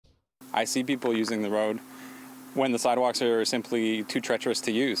I see people using the road when the sidewalks are simply too treacherous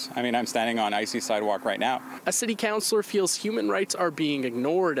to use. I mean, I'm standing on icy sidewalk right now. A city councillor feels human rights are being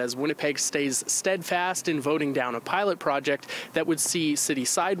ignored as Winnipeg stays steadfast in voting down a pilot project that would see city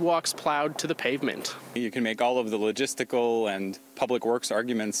sidewalks plowed to the pavement. You can make all of the logistical and public works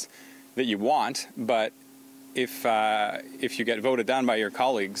arguments that you want, but if you get voted down by your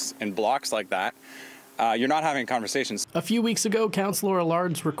colleagues in blocks like that, you're not having conversations. A few weeks ago, Councillor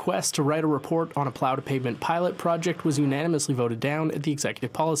Allard's request to write a report on a plowed pavement pilot project was unanimously voted down at the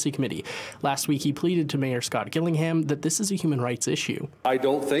Executive Policy Committee. Last week, he pleaded to Mayor Scott Gillingham that this is a human rights issue. I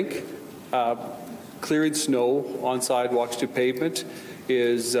don't think clearing snow on sidewalks to pavement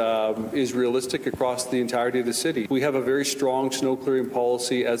is realistic across the entirety of the city. We have a very strong snow clearing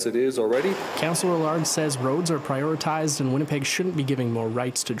policy as it is already. Councillor Allard says roads are prioritized and Winnipeg shouldn't be giving more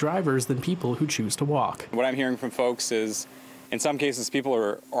rights to drivers than people who choose to walk. What I'm hearing from folks is, in some cases, people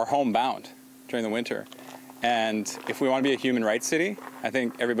are homebound during the winter. And if we want to be a human rights city, I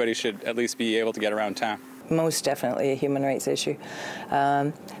think everybody should at least be able to get around town. Most definitely a human rights issue,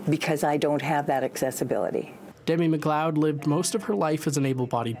 because I don't have that accessibility. Debbie McLeod lived most of her life as an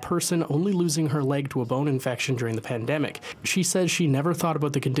able-bodied person, only losing her leg to a bone infection during the pandemic. She says she never thought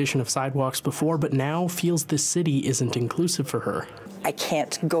about the condition of sidewalks before, but now feels this city isn't inclusive for her. I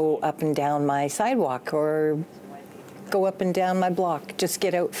can't go up and down my sidewalk or go up and down my block, just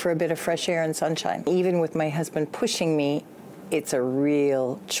get out for a bit of fresh air and sunshine. Even with my husband pushing me, it's a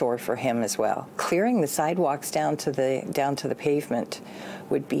real chore for him as well. Clearing the sidewalks down to the pavement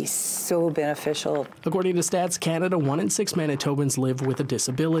would be so beneficial. According to Stats Canada, 1 in 6 Manitobans live with a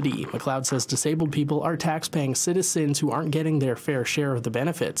disability. McLeod says disabled people are tax-paying citizens who aren't getting their fair share of the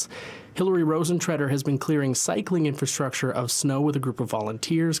benefits. Hillary Rosentreader has been clearing cycling infrastructure of snow with a group of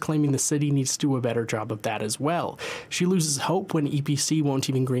volunteers, claiming the city needs to do a better job of that as well. She loses hope when EPC won't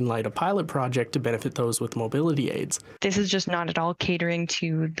even greenlight a pilot project to benefit those with mobility aids. This is just not at all catering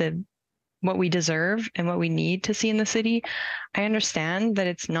to what we deserve and what we need to see in the city. I understand that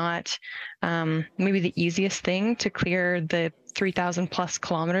it's not maybe the easiest thing to clear the 3,000 plus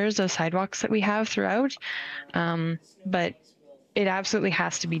kilometers of sidewalks that we have throughout, but it absolutely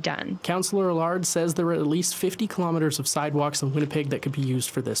has to be done. Councillor Allard says there are at least 50 kilometers of sidewalks in Winnipeg that could be used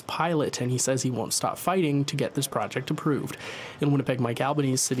for this pilot, and he says he won't stop fighting to get this project approved. In Winnipeg, Mike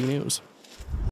Albanese, City News.